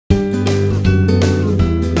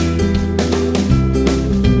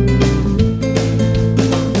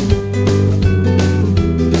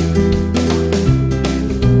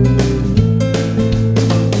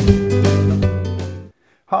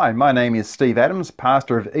Hi, my name is Steve Adams,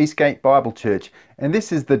 pastor of Eastgate Bible Church, and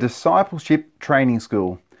this is the Discipleship Training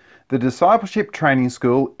School. The Discipleship Training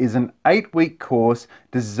School is an 8-week course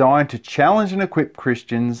designed to challenge and equip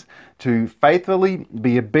Christians to faithfully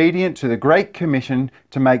be obedient to the Great Commission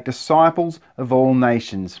to make disciples of all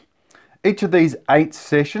nations. Each of these 8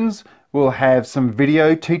 sessions will have some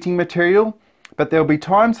video teaching material, but there'll be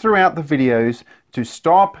times throughout the videos to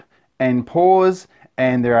stop and pause,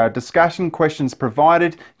 and there are discussion questions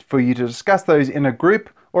provided for you to discuss those in a group,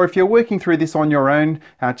 or if you're working through this on your own,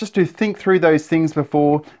 just to think through those things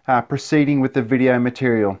before proceeding with the video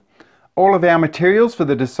material. All of our materials for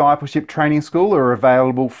the Discipleship Training School are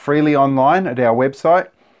available freely online at our website,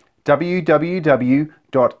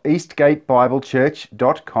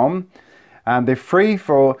 www.eastgatebiblechurch.com. They're free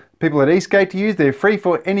for people at Eastgate to use. They're free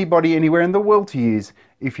for anybody anywhere in the world to use.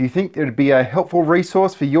 If you think it would be a helpful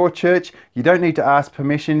resource for your church, you don't need to ask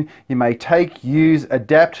permission. You may take, use,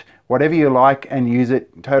 adapt, whatever you like, and use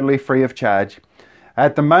it totally free of charge.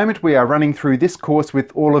 At the moment, we are running through this course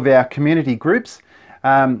with all of our community groups.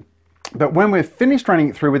 But when we've finished running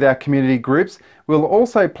it through with our community groups, we'll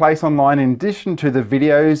also place online, in addition to the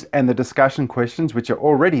videos and the discussion questions, which are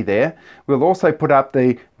already there, we'll also put up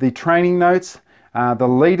the training notes, the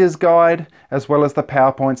leader's guide, as well as the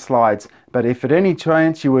PowerPoint slides. But if at any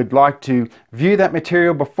chance you would like to view that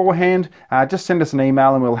material beforehand, just send us an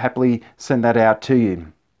email and we'll happily send that out to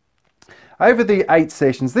you. Over the 8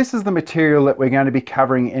 sessions, this is the material that we're going to be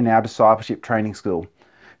covering in our Discipleship Training School.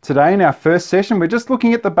 Today in our first session, we're just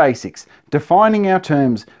looking at the basics, defining our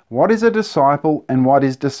terms. What is a disciple and what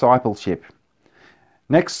is discipleship?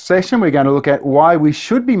 Next session, we're going to look at why we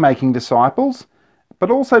should be making disciples, but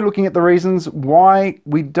also looking at the reasons why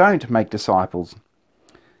we don't make disciples.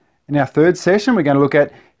 In our third session, we're going to look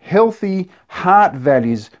at healthy heart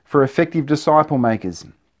values for effective disciple makers.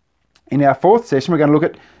 In our fourth session, we're going to look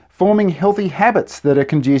at forming healthy habits that are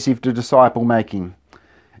conducive to disciple making.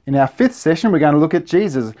 In our fifth session, we're going to look at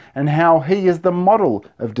Jesus and how he is the model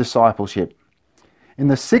of discipleship. In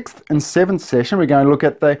the sixth and seventh session, we're going to look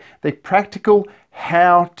at the practical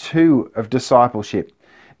how-to of discipleship.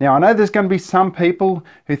 Now, I know there's going to be some people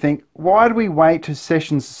who think, why do we wait to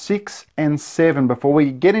sessions 6 and 7 before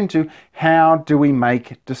we get into how do we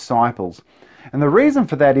make disciples? And the reason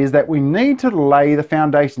for that is that we need to lay the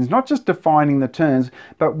foundations, not just defining the terms,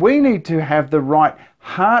 but we need to have the right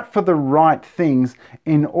heart for the right things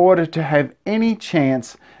in order to have any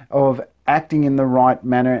chance of acting in the right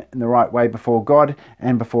manner, in the right way before God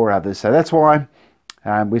and before others. So that's why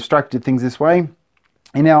we've structured things this way.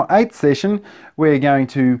 In our 8th session, we're going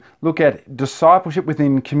to look at discipleship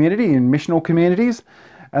within community and missional communities.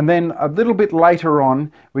 And then a little bit later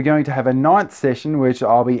on, we're going to have a 9th session, which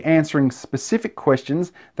I'll be answering specific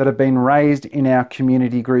questions that have been raised in our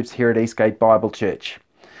community groups here at Eastgate Bible Church.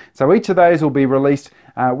 So each of those will be released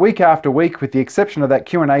week after week, with the exception of that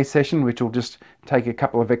Q&A session, which will just take a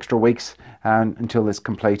couple of extra weeks until it's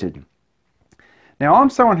completed. Now, I'm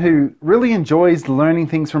someone who really enjoys learning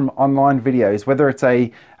things from online videos, whether it's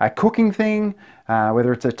a cooking thing,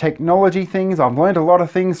 whether it's a technology things. I've learned a lot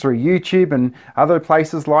of things through YouTube and other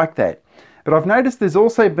places like that. But I've noticed there's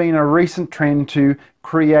also been a recent trend to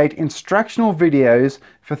create instructional videos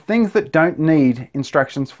for things that don't need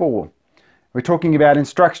instructions for. We're talking about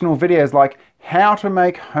instructional videos like how to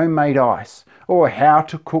make homemade ice or how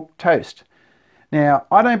to cook toast. Now,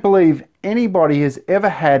 I don't believe anybody has ever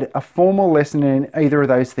had a formal lesson in either of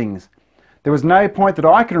those things. There was no point that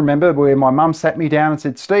I can remember where my mum sat me down and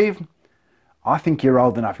said, Steve, I think you're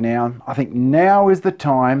old enough now. I think now is the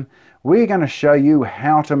time. We're going to show you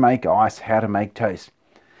how to make ice, how to make toast.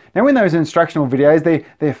 Now, in those instructional videos,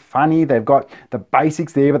 they're funny. They've got the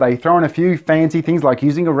basics there, but they throw in a few fancy things like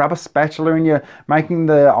using a rubber spatula and you're making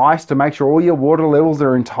the ice to make sure all your water levels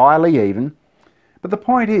are entirely even. But the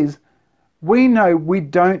point is, we know we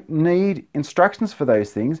don't need instructions for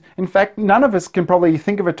those things. In fact, none of us can probably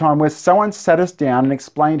think of a time where someone sat us down and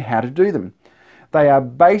explained how to do them. They are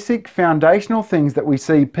basic foundational things that we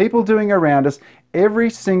see people doing around us every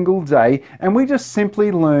single day, and we just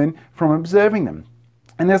simply learn from observing them.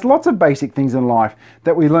 And there's lots of basic things in life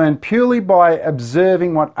that we learn purely by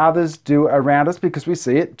observing what others do around us because we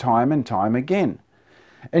see it time and time again.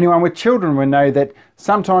 Anyone with children will know that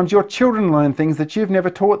sometimes your children learn things that you've never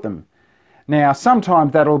taught them. Now,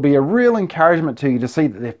 sometimes that'll be a real encouragement to you to see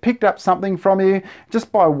that they've picked up something from you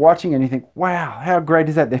just by watching, and you think, wow, how great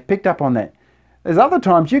is that? They've picked up on that. There's other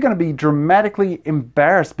times you're going to be dramatically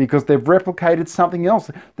embarrassed because they've replicated something else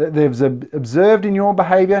that they've observed in your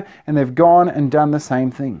behavior and they've gone and done the same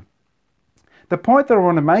thing. The point that I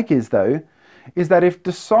want to make is, though, is that if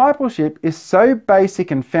discipleship is so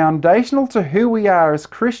basic and foundational to who we are as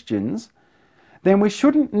Christians, then we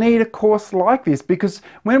shouldn't need a course like this, because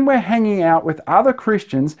when we're hanging out with other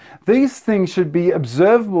Christians, these things should be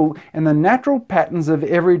observable in the natural patterns of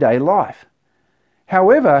everyday life.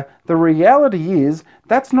 However, the reality is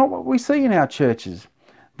that's not what we see in our churches.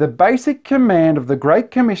 The basic command of the Great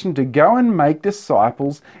Commission to go and make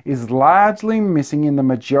disciples is largely missing in the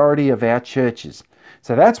majority of our churches.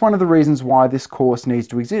 So that's one of the reasons why this course needs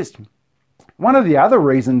to exist. One of the other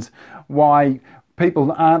reasons why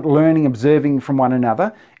people aren't learning, observing from one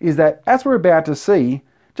another, is that, as we're about to see,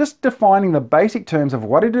 just defining the basic terms of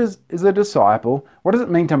what it is a disciple, what does it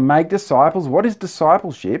mean to make disciples, what is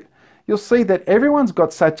discipleship, you'll see that everyone's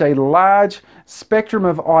got such a large spectrum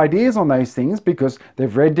of ideas on those things because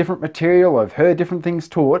they've read different material, or have heard different things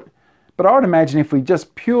taught. But I would imagine if we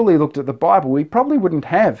just purely looked at the Bible, we probably wouldn't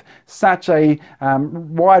have such a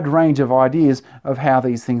wide range of ideas of how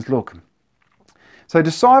these things look. So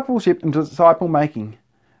discipleship and disciple making,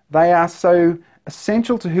 they are so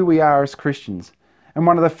essential to who we are as Christians. And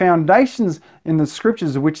one of the foundations in the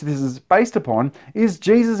scriptures of which this is based upon is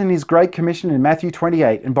Jesus and his Great Commission in Matthew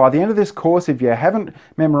 28. And by the end of this course, if you haven't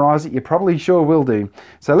memorized it, you probably sure will do.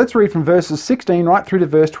 So let's read from verses 16 right through to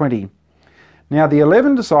verse 20. Now the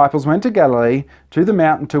 11 disciples went to Galilee, to the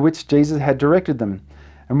mountain to which Jesus had directed them.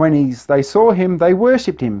 And when they saw him, they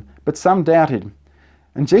worshipped him, but some doubted.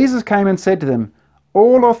 And Jesus came and said to them,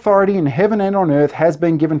 "All authority in heaven and on earth has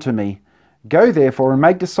been given to me. Go therefore and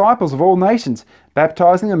make disciples of all nations,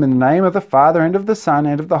 baptizing them in the name of the Father and of the Son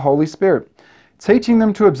and of the Holy Spirit, teaching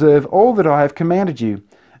them to observe all that I have commanded you.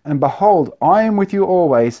 And behold, I am with you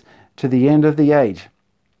always to the end of the age."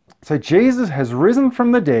 So Jesus has risen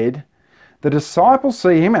from the dead. The disciples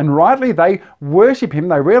see him, and rightly they worship him.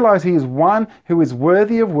 They realize he is one who is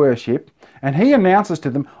worthy of worship. And he announces to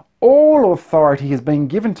them, "All authority has been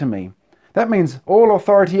given to me." That means all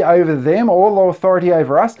authority over them, all authority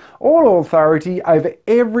over us, all authority over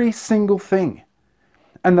every single thing.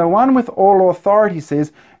 And the one with all authority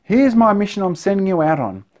says, "Here's my mission I'm sending you out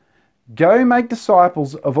on. Go make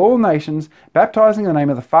disciples of all nations, baptizing in the name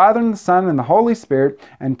of the Father and the Son and the Holy Spirit,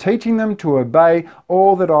 and teaching them to obey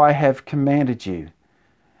all that I have commanded you."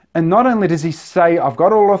 And not only does he say, "I've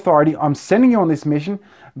got all authority, I'm sending you on this mission,"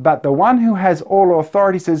 but the one who has all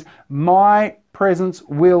authority says, "My presence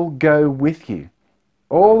will go with you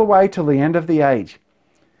all the way till the end of the age."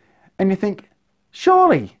 And you think,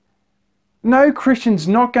 surely no Christian's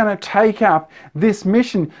not going to take up this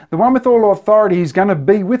mission. The one with all authority who's going to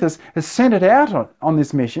be with us has sent it out on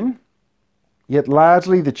this mission. Yet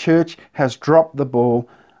largely the church has dropped the ball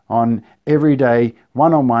on everyday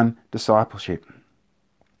one-on-one discipleship.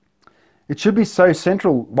 It should be so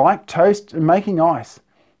central, like toast and making ice,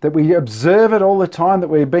 that we observe it all the time, that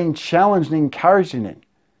we're being challenged and encouraged in it.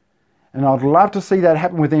 And I'd love to see that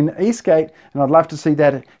happen within Eastgate, and I'd love to see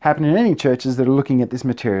that happen in any churches that are looking at this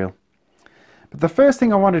material. But the first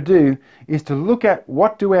thing I want to do is to look at,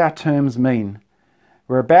 what do our terms mean?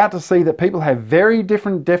 We're about to see that people have very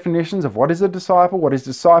different definitions of what is a disciple, what is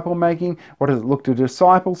disciple making, what does it look to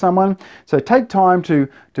disciple someone. So take time to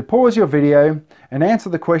pause your video and answer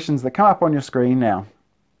the questions that come up on your screen now.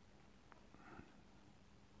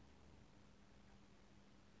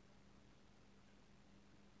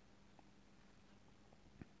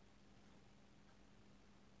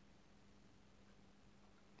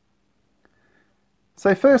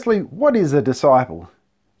 So firstly, what is a disciple?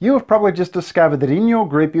 You have probably just discovered that in your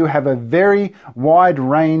group you have a very wide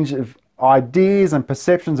range of ideas and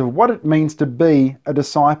perceptions of what it means to be a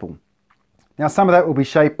disciple. Now some of that will be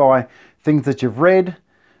shaped by things that you've read,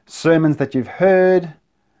 sermons that you've heard,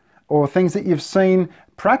 or things that you've seen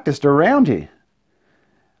practiced around you.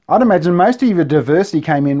 I'd imagine most of your diversity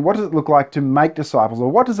came in, what does it look like to make disciples, or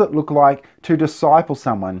what does it look like to disciple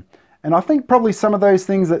someone? And I think probably some of those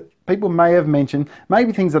things that people may have mentioned may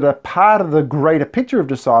be things that are part of the greater picture of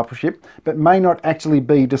discipleship, but may not actually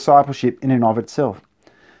be discipleship in and of itself.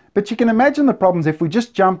 But you can imagine the problems if we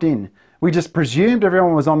just jumped in. We just presumed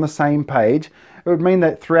everyone was on the same page. It would mean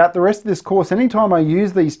that throughout the rest of this course, anytime I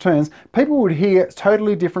use these terms, people would hear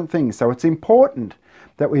totally different things. So it's important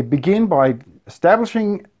that we begin by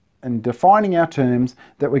establishing and defining our terms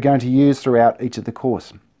that we're going to use throughout each of the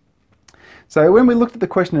course. So when we looked at the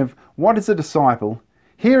question of what is a disciple,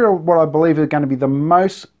 here are what I believe are going to be the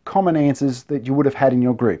most common answers that you would have had in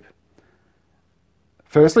your group.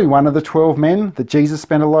 Firstly, one of the 12 men that Jesus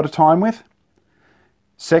spent a lot of time with.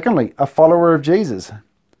 Secondly, a follower of Jesus.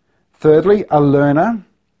 Thirdly, a learner.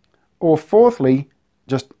 Or fourthly,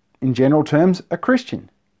 just in general terms, a Christian.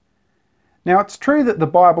 Now it's true that the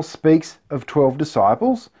Bible speaks of 12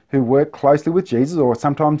 disciples who worked closely with Jesus, or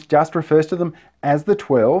sometimes just refers to them as the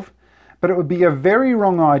 12. But it would be a very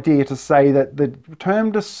wrong idea to say that the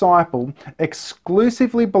term disciple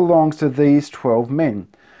exclusively belongs to these 12 men.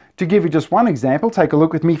 To give you just one example, take a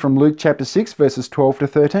look with me from Luke chapter 6, verses 12 to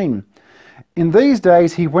 13. In these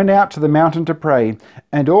days he went out to the mountain to pray,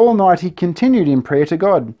 and all night he continued in prayer to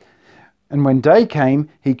God. And when day came,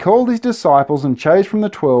 he called his disciples and chose from the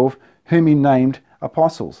 12, whom he named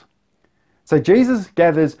apostles. So Jesus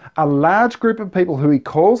gathers a large group of people who he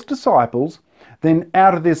calls disciples. Then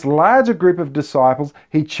out of this larger group of disciples,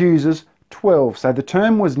 he chooses 12. So the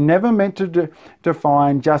term was never meant to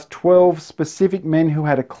define just 12 specific men who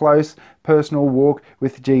had a close personal walk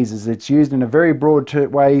with Jesus. It's used in a very broad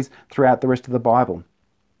ways throughout the rest of the Bible.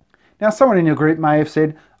 Now, someone in your group may have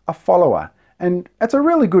said a follower, and that's a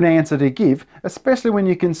really good answer to give, especially when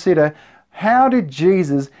you consider how did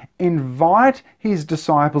Jesus invite his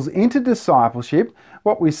disciples into discipleship.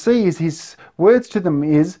 What we see is his words to them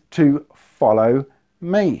is to follow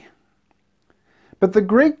me. But the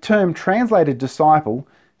Greek term translated disciple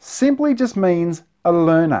simply just means a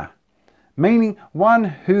learner, meaning one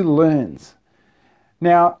who learns.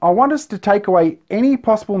 Now, I want us to take away any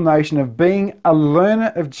possible notion of being a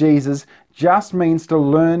learner of Jesus just means to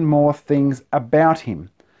learn more things about him.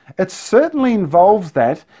 It certainly involves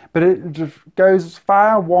that, but it goes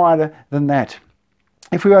far wider than that.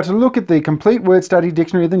 If we were to look at the Complete Word Study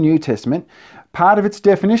Dictionary of the New Testament, part of its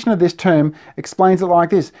definition of this term explains it like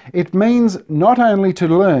this. It means not only to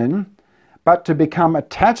learn, but to become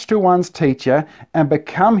attached to one's teacher and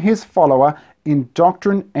become his follower in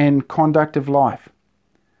doctrine and conduct of life.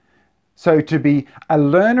 So to be a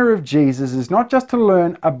learner of Jesus is not just to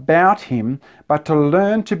learn about him, but to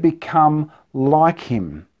learn to become like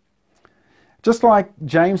him. Just like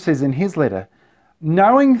James says in his letter,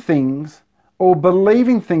 knowing things or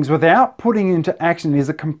believing things without putting into action is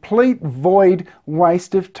a complete void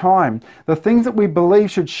waste of time. The things that we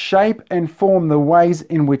believe should shape and form the ways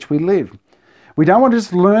in which we live. We don't want to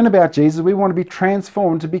just learn about Jesus, we want to be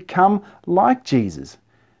transformed to become like Jesus.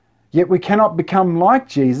 Yet we cannot become like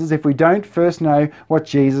Jesus if we don't first know what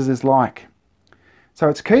Jesus is like. So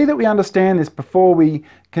it's key that we understand this before we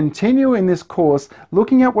continue in this course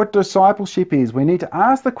looking at what discipleship is. We need to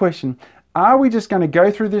ask the question, are we just going to go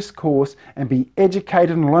through this course and be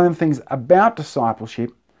educated and learn things about discipleship?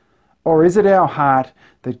 Or is it our heart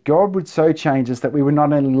that God would so change us that we would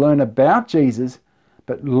not only learn about Jesus,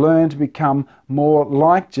 but learn to become more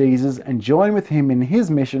like Jesus and join with him in his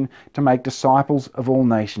mission to make disciples of all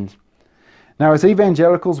nations? Now, as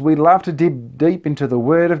evangelicals, we love to dig deep into the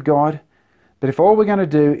Word of God, but if all we're going to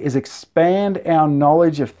do is expand our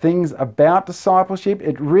knowledge of things about discipleship,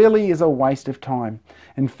 it really is a waste of time.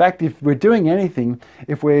 In fact, if we're doing anything,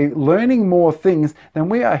 if we're learning more things, then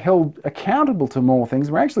we are held accountable to more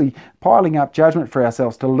things. We're actually piling up judgment for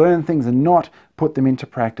ourselves to learn things and not put them into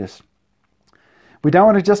practice. We don't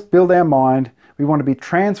want to just build our mind. We want to be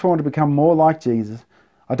transformed to become more like Jesus.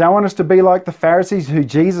 I don't want us to be like the Pharisees who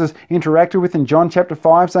Jesus interacted with in John chapter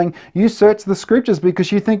 5, saying, "You search the scriptures because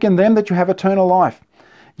you think in them that you have eternal life.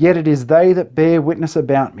 Yet it is they that bear witness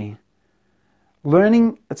about me."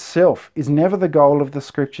 Learning itself is never the goal of the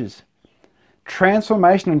scriptures.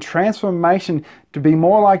 Transformation to be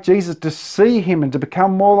more like Jesus, to see him and to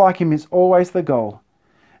become more like him is always the goal.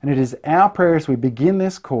 And it is our prayer as we begin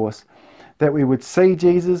this course that we would see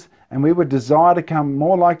Jesus and we would desire to become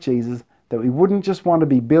more like Jesus, that we wouldn't just want to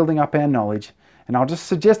be building up our knowledge. And I'll just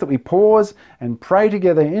suggest that we pause and pray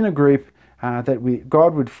together in a group that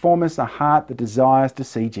God would form us a heart that desires to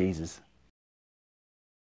see Jesus.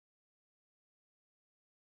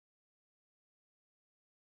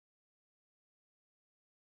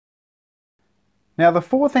 Now, the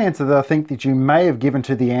fourth answer that I think that you may have given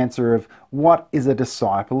to the answer of what is a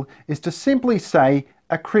disciple is to simply say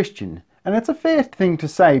a Christian. And it's a fair thing to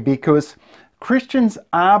say because Christians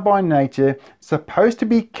are by nature supposed to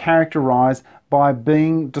be characterized by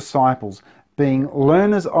being disciples, being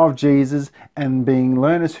learners of Jesus and being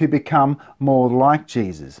learners who become more like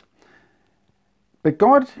Jesus. But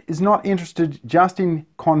God is not interested just in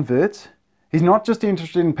converts. He's not just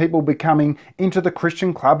interested in people becoming into the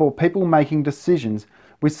Christian club or people making decisions.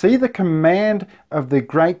 We see the command of the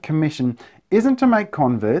Great Commission isn't to make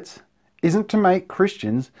converts, isn't to make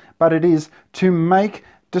Christians, but it is to make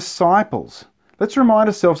disciples. Let's remind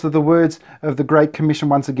ourselves of the words of the Great Commission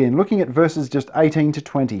once again, looking at verses just 18 to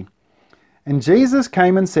 20. "And Jesus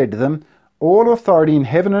came and said to them, All authority in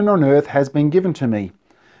heaven and on earth has been given to me.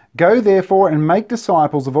 Go therefore and make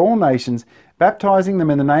disciples of all nations, baptizing them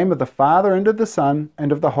in the name of the Father and of the Son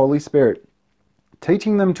and of the Holy Spirit,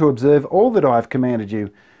 teaching them to observe all that I have commanded you.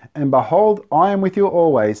 and behold, I am with you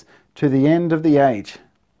always to the end of the age.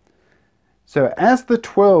 So as the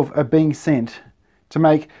 12 are being sent to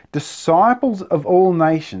make disciples of all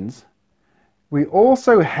nations, we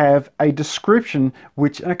also have a description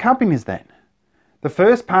which accompanies that. The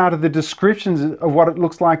first part of the descriptions of what it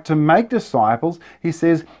looks like to make disciples, he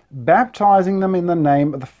says, baptizing them in the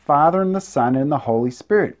name of the Father and the Son and the Holy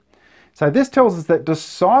Spirit. So this tells us that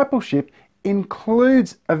discipleship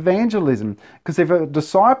includes evangelism, because if a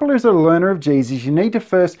disciple is a learner of Jesus, you need to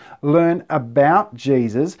first learn about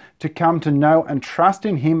Jesus to come to know and trust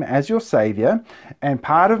in him as your Savior. And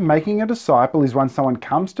part of making a disciple is when someone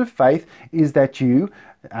comes to faith is that you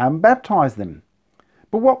baptize them.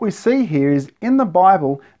 But what we see here is in the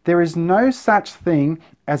Bible, there is no such thing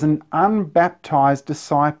as an unbaptized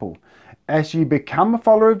disciple. As you become a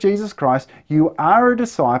follower of Jesus Christ, you are a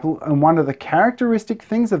disciple, and one of the characteristic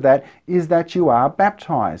things of that is that you are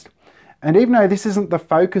baptized. And even though this isn't the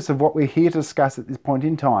focus of what we're here to discuss at this point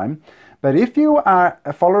in time, but if you are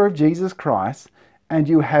a follower of Jesus Christ and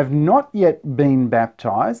you have not yet been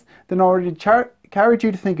baptized, then I would encourage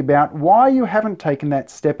you to think about why you haven't taken that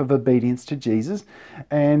step of obedience to Jesus,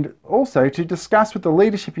 and also to discuss with the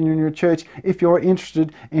leadership in your church if you're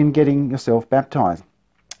interested in getting yourself baptized.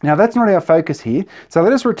 Now that's not our focus here, so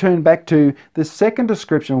let us return back to the second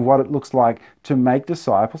description of what it looks like to make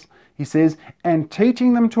disciples. He says, and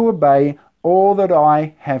teaching them to obey all that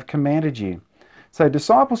I have commanded you. So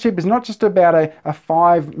discipleship is not just about a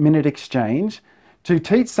 5-minute exchange. To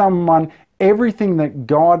teach someone everything that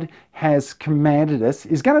God has commanded us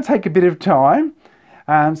is going to take a bit of time.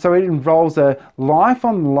 So it involves a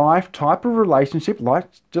life-on-life type of relationship,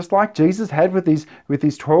 just like Jesus had with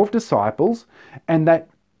his 12 disciples, and that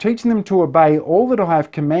teaching them to obey all that I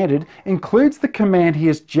have commanded includes the command he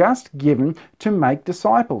has just given to make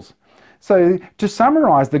disciples. So to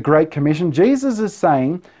summarize the Great Commission, Jesus is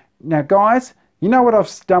saying, now guys, you know what I've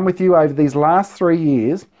done with you over these last 3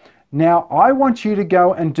 years. Now I want you to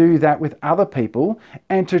go and do that with other people,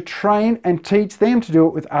 and to train and teach them to do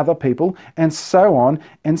it with other people, and so on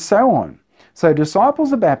and so on. So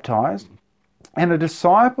disciples are baptized, and the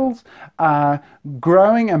disciples are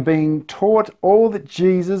growing and being taught all that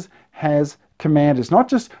Jesus has commanded us. Not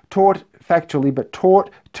just taught factually, but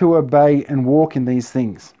taught to obey and walk in these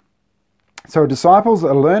things. So disciples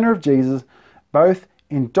are a learner of Jesus, both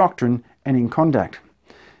in doctrine and in conduct.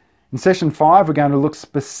 In session 5, we're going to look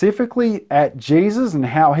specifically at Jesus and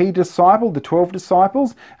how he discipled the 12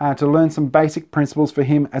 disciples to learn some basic principles for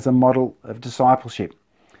him as a model of discipleship.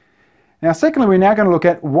 Now, secondly, we're now going to look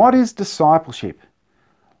at what is discipleship.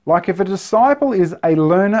 Like if a disciple is a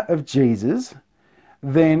learner of Jesus,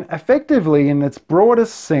 then effectively, in its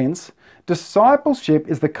broadest sense, discipleship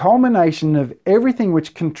is the culmination of everything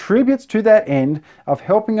which contributes to that end of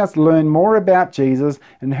helping us learn more about Jesus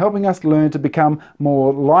and helping us learn to become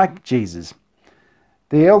more like Jesus.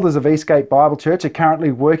 The elders of Eastgate Bible Church are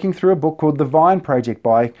currently working through a book called The Vine Project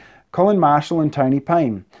by Colin Marshall and Tony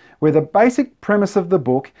Payne, where the basic premise of the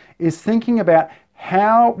book is thinking about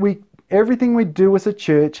how everything we do as a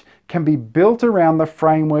church can be built around the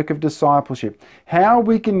framework of discipleship, how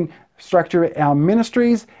we can structure our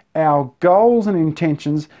ministries, our goals and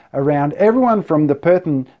intentions around everyone from the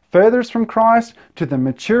person furthest from Christ to the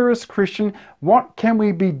maturest Christian. What can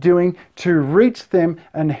we be doing to reach them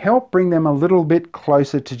and help bring them a little bit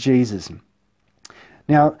closer to Jesus?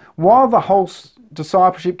 Now, while the whole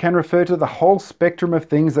discipleship can refer to the whole spectrum of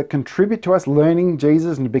things that contribute to us learning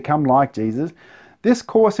Jesus and to become like Jesus, this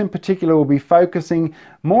course in particular will be focusing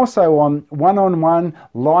more so on one-on-one,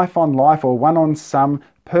 life-on-life, or one-on-some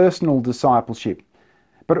personal discipleship.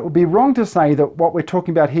 But it would be wrong to say that what we're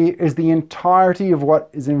talking about here is the entirety of what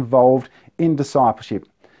is involved in discipleship.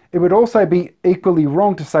 It would also be equally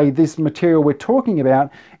wrong to say this material we're talking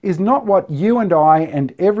about is not what you and I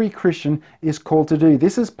and every Christian is called to do.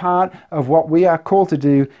 This is part of what we are called to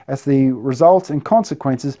do as the results and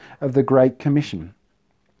consequences of the Great Commission.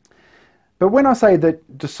 But when I say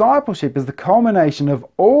that discipleship is the culmination of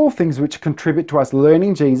all things which contribute to us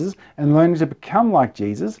learning Jesus and learning to become like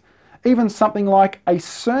Jesus, even something like a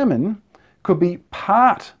sermon could be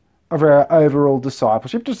part of our overall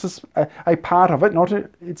discipleship, just a part of it, not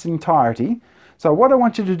its entirety. So what I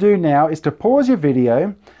want you to do now is to pause your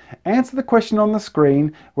video, answer the question on the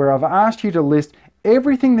screen where I've asked you to list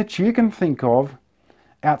everything that you can think of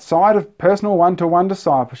outside of personal one-to-one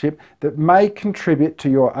discipleship that may contribute to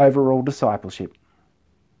your overall discipleship.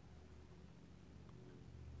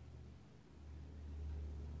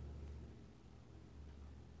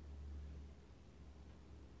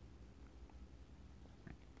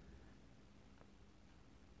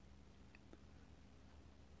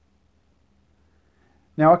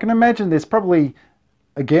 Now I can imagine there's probably,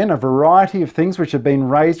 again, a variety of things which have been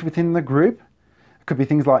raised within the group. It could be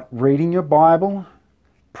things like reading your Bible,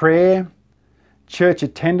 prayer, church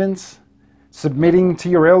attendance, submitting to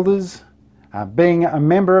your elders, being a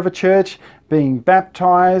member of a church, being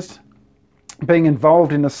baptized, being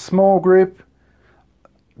involved in a small group,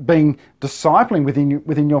 being discipling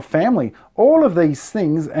within your family. All of these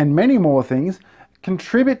things and many more things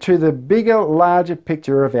contribute to the bigger, larger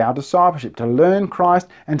picture of our discipleship, to learn Christ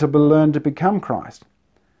and to learn to become Christ.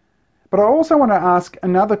 But I also want to ask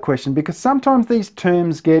another question, because sometimes these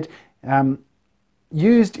terms get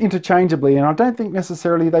used interchangeably, and I don't think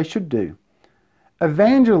necessarily they should do.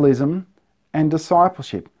 Evangelism and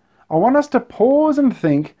discipleship. I want us to pause and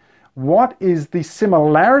think, what is the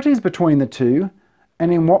similarities between the two,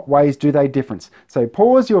 and in what ways do they differ? So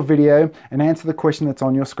pause your video and answer the question that's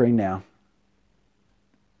on your screen now.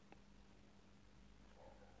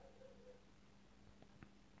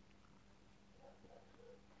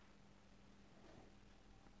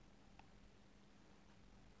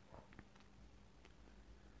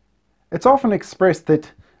 It's often expressed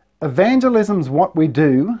that evangelism is what we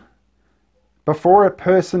do before a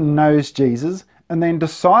person knows Jesus, and then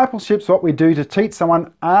discipleship is what we do to teach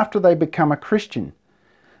someone after they become a Christian.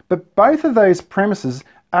 But both of those premises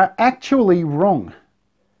are actually wrong.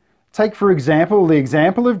 Take, for example, the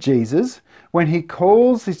example of Jesus. When he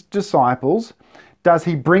calls his disciples, does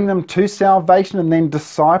he bring them to salvation and then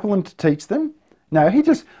disciple them to teach them? No, he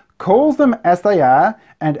just calls them as they are,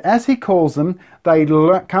 and as he calls them, they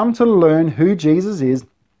come to learn who Jesus is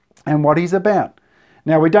and what he's about.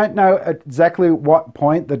 Now, we don't know at exactly what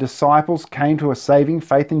point the disciples came to a saving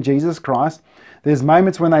faith in Jesus Christ. There's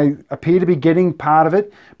moments when they appear to be getting part of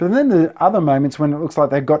it, but then there are other moments when it looks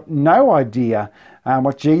like they've got no idea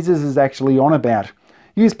what Jesus is actually on about.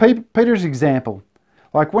 Use Peter's example.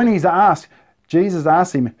 Like when he's asked, Jesus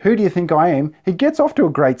asks him, "Who do you think I am?" He gets off to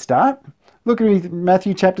a great start. Look at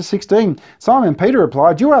Matthew chapter 16. Simon Peter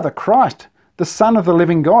replied, "You are the Christ, the Son of the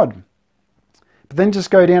living God." But then just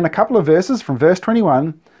go down a couple of verses from verse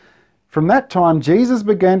 21. From that time Jesus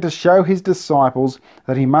began to show his disciples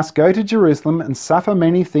that he must go to Jerusalem and suffer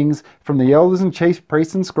many things from the elders and chief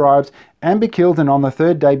priests and scribes, and be killed, and on the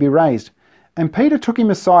third day be raised. And Peter took him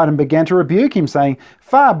aside and began to rebuke him, saying,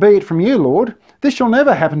 "Far be it from you, Lord, this shall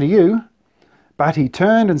never happen to you." But he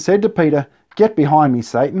turned and said to Peter, "Get behind me,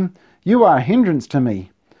 Satan. You are a hindrance to me,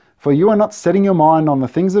 for you are not setting your mind on the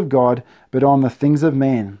things of God, but on the things of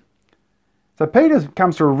man." So Peter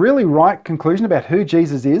comes to a really right conclusion about who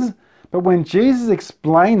Jesus is, but when Jesus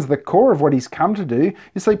explains the core of what he's come to do,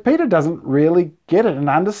 you see, Peter doesn't really get it and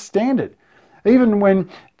understand it. Even when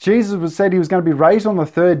Jesus said he was going to be raised on the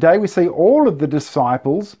third day, we see all of the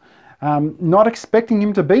disciples not expecting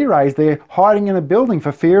him to be raised. They're hiding in a building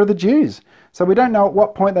for fear of the Jews. So we don't know at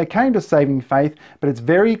what point they came to saving faith, but it's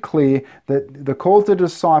very clear that the call to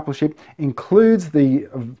discipleship includes the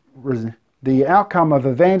outcome of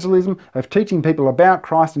evangelism, of teaching people about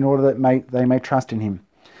Christ in order that they may trust in him.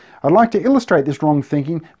 I'd like to illustrate this wrong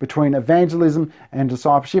thinking between evangelism and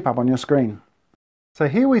discipleship up on your screen. So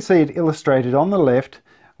here we see it illustrated on the left,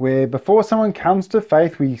 where before someone comes to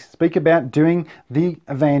faith, we speak about doing the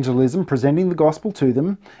evangelism, presenting the gospel to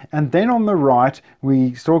them. And then on the right,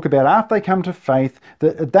 we talk about after they come to faith,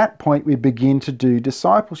 that at that point we begin to do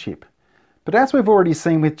discipleship. But as we've already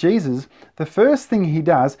seen with Jesus, the first thing he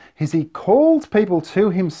does is he calls people to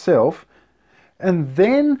himself, and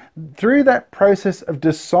then through that process of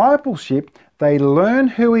discipleship, they learn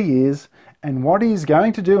who he is and what he's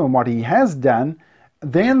going to do and what he has done.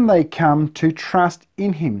 Then they come to trust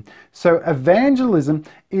in him. So evangelism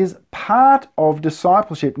is part of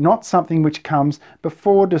discipleship, not something which comes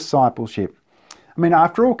before discipleship. I mean,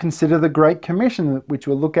 after all, consider the Great Commission, which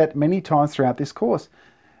we'll look at many times throughout this course.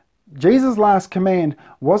 Jesus' last command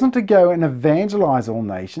wasn't to go and evangelize all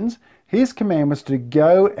nations. His command was to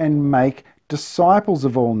go and make disciples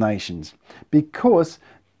of all nations, because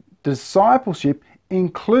discipleship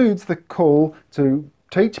includes the call to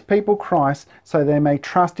teach people Christ so they may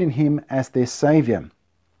trust in him as their Saviour.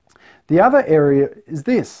 The other area is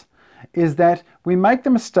this, is that we make the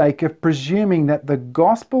mistake of presuming that the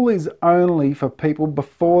gospel is only for people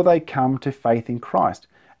before they come to faith in Christ.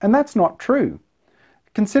 And that's not true.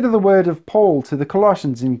 Consider the word of Paul to the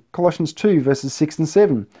Colossians in Colossians 2 verses 6 and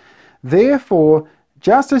 7. "Therefore,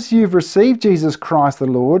 just as you've received Jesus Christ the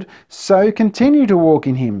Lord, so continue to walk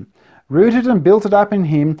in him, rooted and built it up in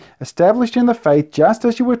him, established in the faith, just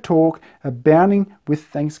as you were taught, abounding with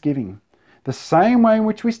thanksgiving." The same way in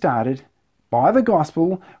which we started, by the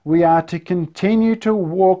gospel, we are to continue to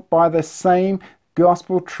walk by the same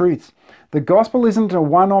gospel truths. The gospel isn't a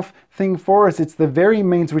one-off thing for us. It's the very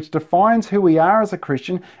means which defines who we are as a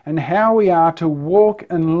Christian and how we are to walk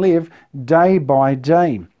and live day by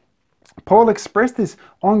day. Paul expressed this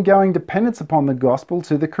ongoing dependence upon the gospel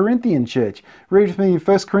to the Corinthian church. Read with me in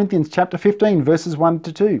 1 Corinthians chapter 15, verses 1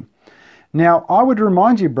 to 2. Now I would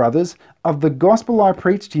remind you, brothers, of the gospel I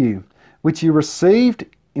preached to you, which you received,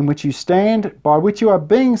 in which you stand, by which you are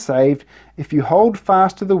being saved, if you hold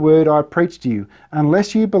fast to the word I preached to you,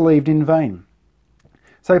 unless you believed in vain.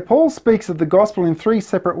 So Paul speaks of the gospel in three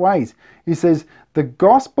separate ways. He says, the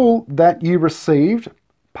gospel that you received,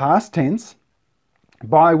 past tense,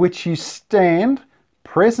 by which you stand,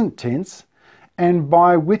 present tense, and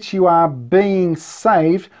by which you are being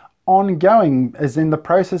saved, ongoing, as in the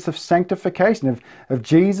process of sanctification, of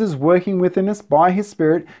Jesus working within us by his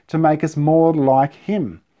Spirit to make us more like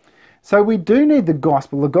him. So we do need the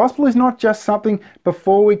gospel. The gospel is not just something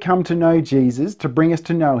before we come to know Jesus to bring us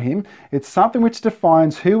to know him. It's something which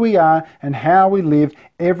defines who we are and how we live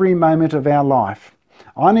every moment of our life.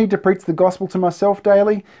 I need to preach the gospel to myself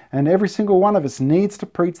daily, and every single one of us needs to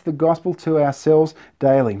preach the gospel to ourselves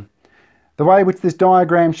daily. The way which this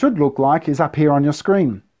diagram should look like is up here on your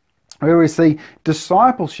screen, where we see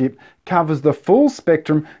discipleship covers the full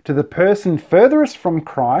spectrum to the person furthest from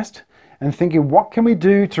Christ, and thinking, what can we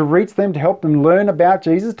do to reach them, to help them learn about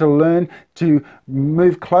Jesus, to learn to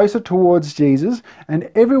move closer towards Jesus,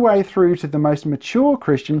 and every way through to the most mature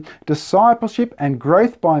Christian. Discipleship and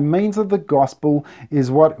growth by means of the gospel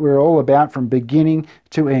is what we're all about from beginning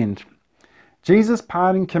to end. Jesus'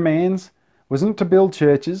 parting commands wasn't to build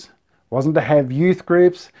churches, wasn't to have youth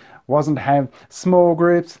groups, wasn't to have small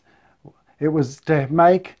groups. It was to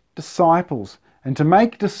make disciples, and to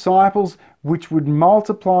make disciples which would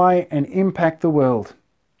multiply and impact the world.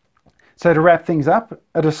 So to wrap things up,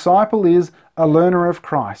 a disciple is a learner of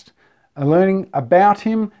Christ, a learning about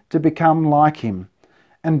him to become like him.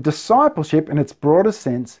 And discipleship, in its broadest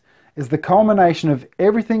sense, is the culmination of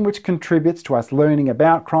everything which contributes to us learning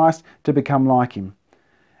about Christ to become like him.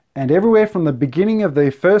 And everywhere from the beginning of the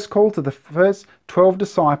first call to the first 12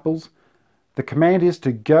 disciples, the command is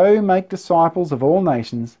to go make disciples of all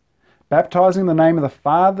nations, baptizing in the name of the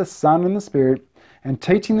Father, the Son, and the Spirit, and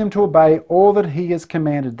teaching them to obey all that he has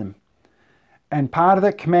commanded them. And part of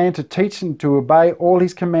that command to teach and to obey all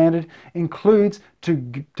he's commanded includes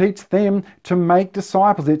to teach them to make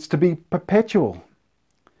disciples. It's to be perpetual.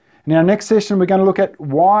 In our next session, we're going to look at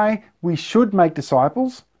why we should make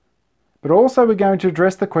disciples, but also we're going to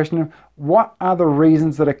address the question of what are the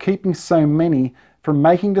reasons that are keeping so many from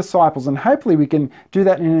making disciples, and hopefully we can do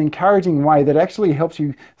that in an encouraging way that actually helps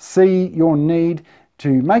you see your need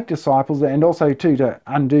to make disciples, and also too to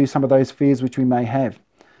undo some of those fears which we may have.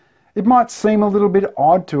 It might seem a little bit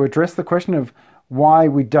odd to address the question of why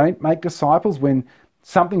we don't make disciples when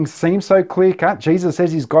something seems so clear-cut. Jesus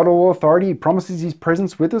says he's got all authority, he promises his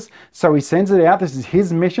presence with us, so he sends it out. This is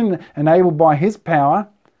his mission, enabled by his power.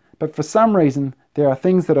 But for some reason, there are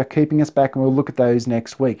things that are keeping us back, and we'll look at those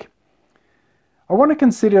next week. I want to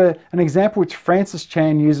consider an example which Francis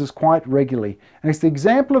Chan uses quite regularly, and it's the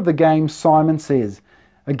example of the game Simon Says,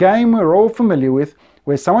 a game we're all familiar with,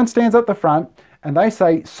 where someone stands at the front and they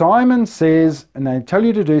say, Simon says, and they tell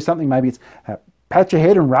you to do something. Maybe it's pat your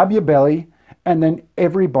head and rub your belly, and then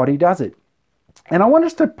everybody does it. And I want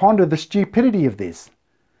us to ponder the stupidity of this.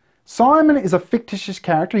 Simon is a fictitious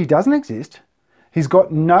character. He doesn't exist. He's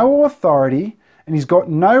got no authority, and he's got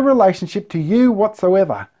no relationship to you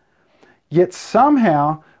whatsoever. Yet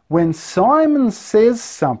somehow, when Simon says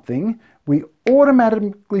something, we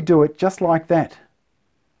automatically do it just like that.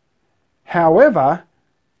 However,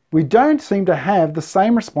 we don't seem to have the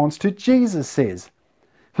same response to Jesus says.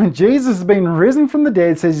 When Jesus has been risen from the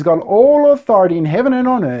dead, says he's got all authority in heaven and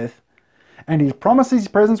on earth, and he promises his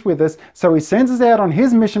presence with us, so he sends us out on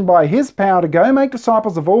his mission by his power to go make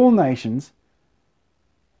disciples of all nations.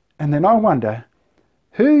 And then I wonder,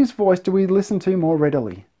 whose voice do we listen to more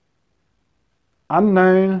readily?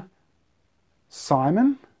 Unknown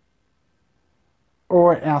Simon,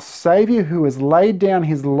 or our Saviour who has laid down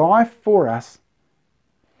his life for us,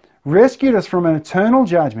 rescued us from an eternal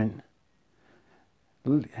judgment,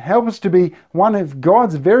 help us to be one of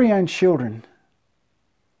God's very own children,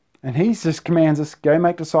 and he just commands us, go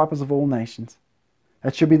make disciples of all nations.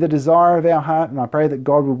 That should be the desire of our heart, and I pray that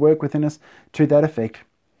God will work within us to that effect.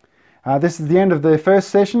 This is the end of the first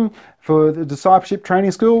session for the Discipleship Training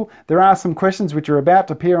School. There are some questions which are about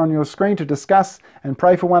to appear on your screen to discuss and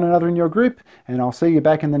pray for one another in your group, and I'll see you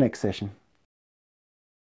back in the next session.